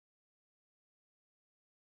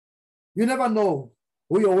 You never know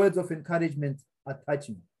who your words of encouragement are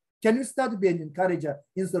touching. Can you start to be an encourager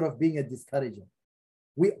instead of being a discourager?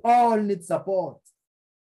 We all need support.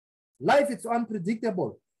 Life is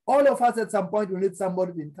unpredictable. All of us at some point will need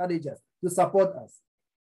somebody to encourage us, to support us.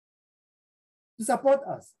 To support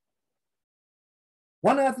us.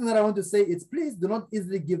 One other thing that I want to say is please do not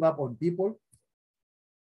easily give up on people.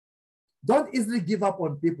 Don't easily give up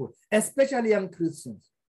on people, especially young Christians.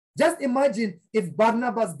 Just imagine if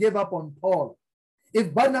Barnabas gave up on Paul,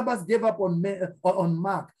 if Barnabas gave up on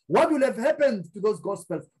Mark, what would have happened to those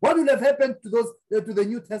gospels? What would have happened to those to the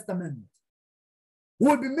New Testament? We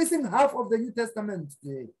will be missing half of the New Testament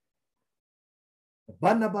today.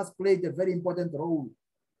 Barnabas played a very important role.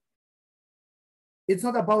 It's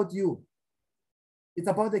not about you. It's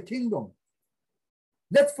about the kingdom.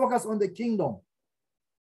 Let's focus on the kingdom.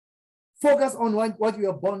 Focus on what you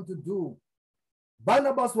are born to do.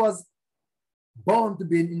 Barnabas was born to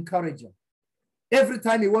be an encourager. Every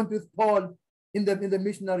time he went with Paul in the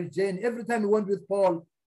missionary journey, every time he went with Paul,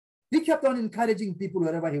 he kept on encouraging people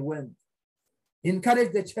wherever he went. He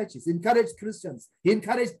encouraged the churches, he encouraged Christians, he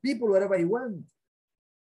encouraged people wherever he went.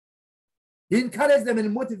 He encouraged them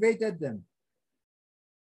and motivated them.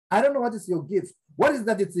 I don't know what is your gift. What is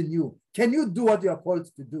that it's in you? Can you do what you are called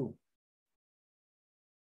to do?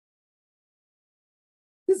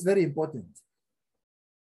 This is very important.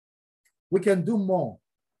 We can do more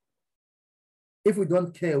if we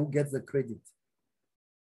don't care who gets the credit.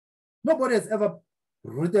 Nobody has ever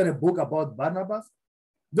written a book about Barnabas.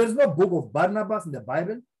 There's no book of Barnabas in the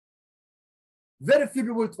Bible. Very few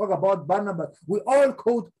people talk about Barnabas. We all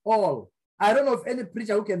quote Paul. I don't know of any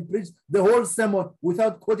preacher who can preach the whole sermon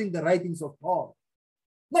without quoting the writings of Paul.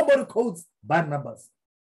 Nobody quotes Barnabas.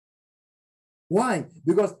 Why?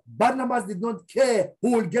 Because Barnabas did not care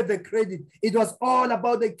who will get the credit. It was all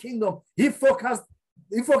about the kingdom. He focused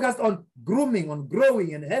on grooming, on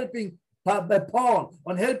growing and helping Paul,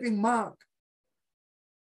 on helping Mark.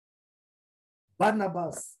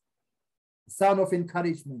 Barnabas, son of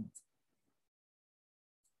encouragement.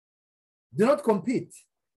 Do not compete,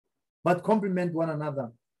 but complement one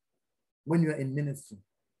another when you are in ministry.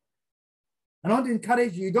 And I want to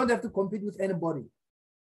encourage you, you don't have to compete with anybody.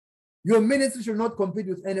 Your ministry should not compete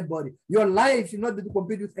with anybody. Your life should not be to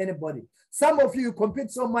compete with anybody. Some of you compete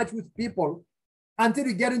so much with people until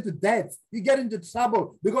you get into debt, you get into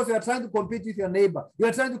trouble because you are trying to compete with your neighbor. You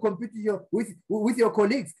are trying to compete with your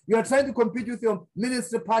colleagues. You are trying to compete with your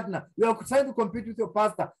ministry partner. You are trying to compete with your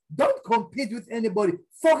pastor. Don't compete with anybody.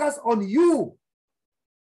 Focus on you.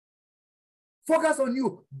 Focus on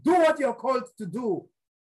you. Do what you are called to do.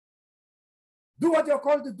 Do what you're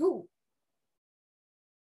called to do.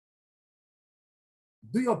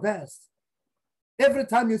 Do your best. Every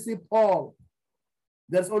time you see Paul,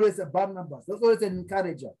 there's always a Barnabas. There's always an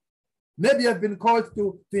encourager. Maybe you've been called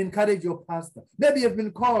to encourage your pastor. Maybe you've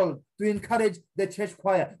been called to encourage the church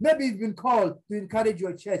choir. Maybe you've been called to encourage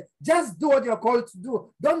your church. Just do what you're called to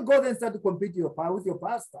do. Don't go there and start to compete with your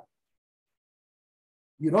pastor.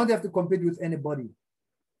 You don't have to compete with anybody.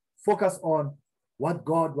 Focus on what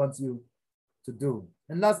God wants you to do.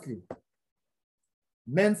 And lastly,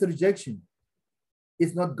 man's rejection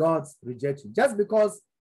is not God's rejection. Just because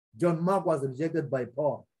John Mark was rejected by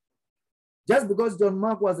Paul, just because John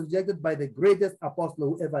Mark was rejected by the greatest apostle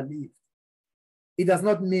who ever lived, it does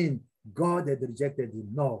not mean God had rejected him.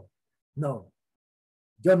 No, no.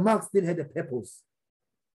 John Mark still had a purpose.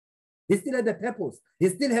 He still had a purpose. He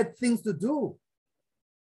still had things to do.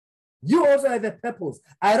 You also have a purpose.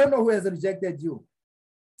 I don't know who has rejected you.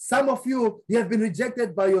 Some of you have been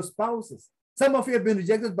rejected by your spouses. Some of you have been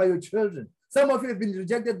rejected by your children. Some of you have been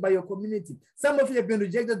rejected by your community. Some of you have been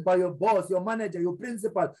rejected by your boss, your manager, your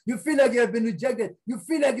principal. You feel like you have been rejected. You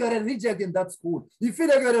feel like you're a reject in that school. You feel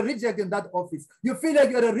like you're a reject in that office. You feel like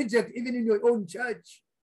you're a reject even in your own church.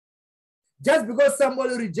 Just because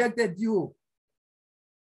somebody rejected you,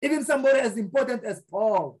 even somebody as important as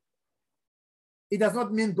Paul, it does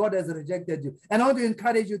not mean God has rejected you. And I want to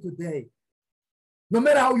encourage you today. No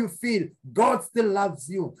matter how you feel, God still loves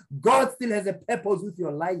you. God still has a purpose with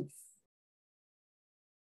your life.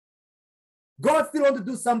 God still wants to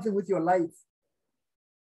do something with your life.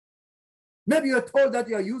 Maybe you're told that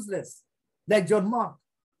you're useless, like John Mark.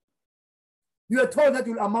 You are told that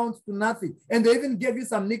you'll amount to nothing. And they even gave you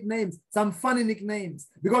some nicknames, some funny nicknames,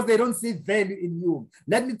 because they don't see value in you.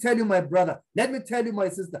 Let me tell you, my brother, let me tell you, my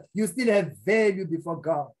sister, you still have value before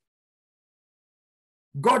God.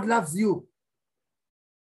 God loves you.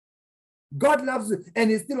 God loves you,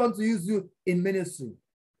 and he still wants to use you in ministry.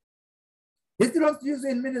 He still wants to use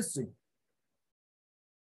you in ministry.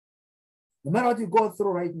 No matter what you go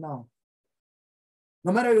through right now,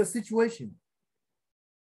 no matter your situation,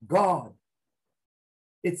 God,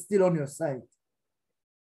 it's still on your side.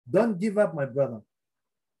 Don't give up, my brother.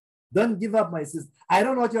 Don't give up, my sister. I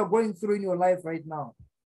don't know what you're going through in your life right now.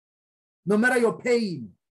 No matter your pain,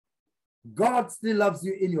 God still loves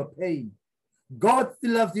you in your pain. God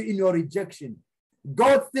still loves you in your rejection.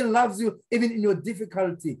 God still loves you even in your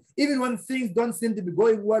difficulty. Even when things don't seem to be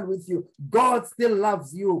going well with you, God still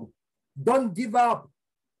loves you. Don't give up.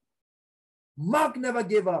 Mark never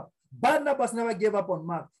gave up. Barnabas never gave up on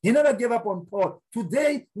Mark. He never gave up on Paul.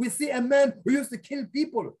 Today, we see a man who used to kill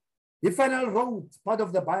people. He finally wrote part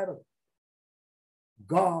of the Bible.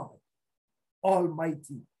 God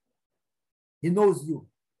Almighty. He knows you.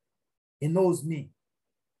 He knows me.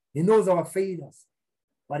 He knows our failures,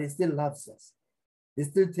 but he still loves us. He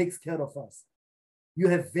still takes care of us. You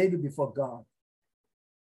have value before God.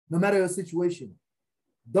 No matter your situation,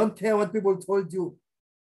 don't care what people told you.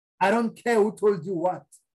 I don't care who told you what.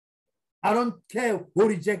 I don't care who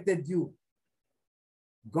rejected you.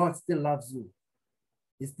 God still loves you.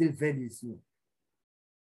 He still values you.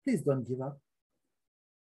 Please don't give up.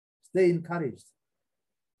 Stay encouraged.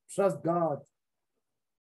 Trust God.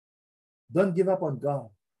 Don't give up on God,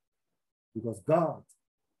 because God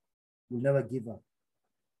will never give up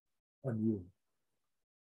on you.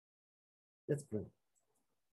 Let's pray.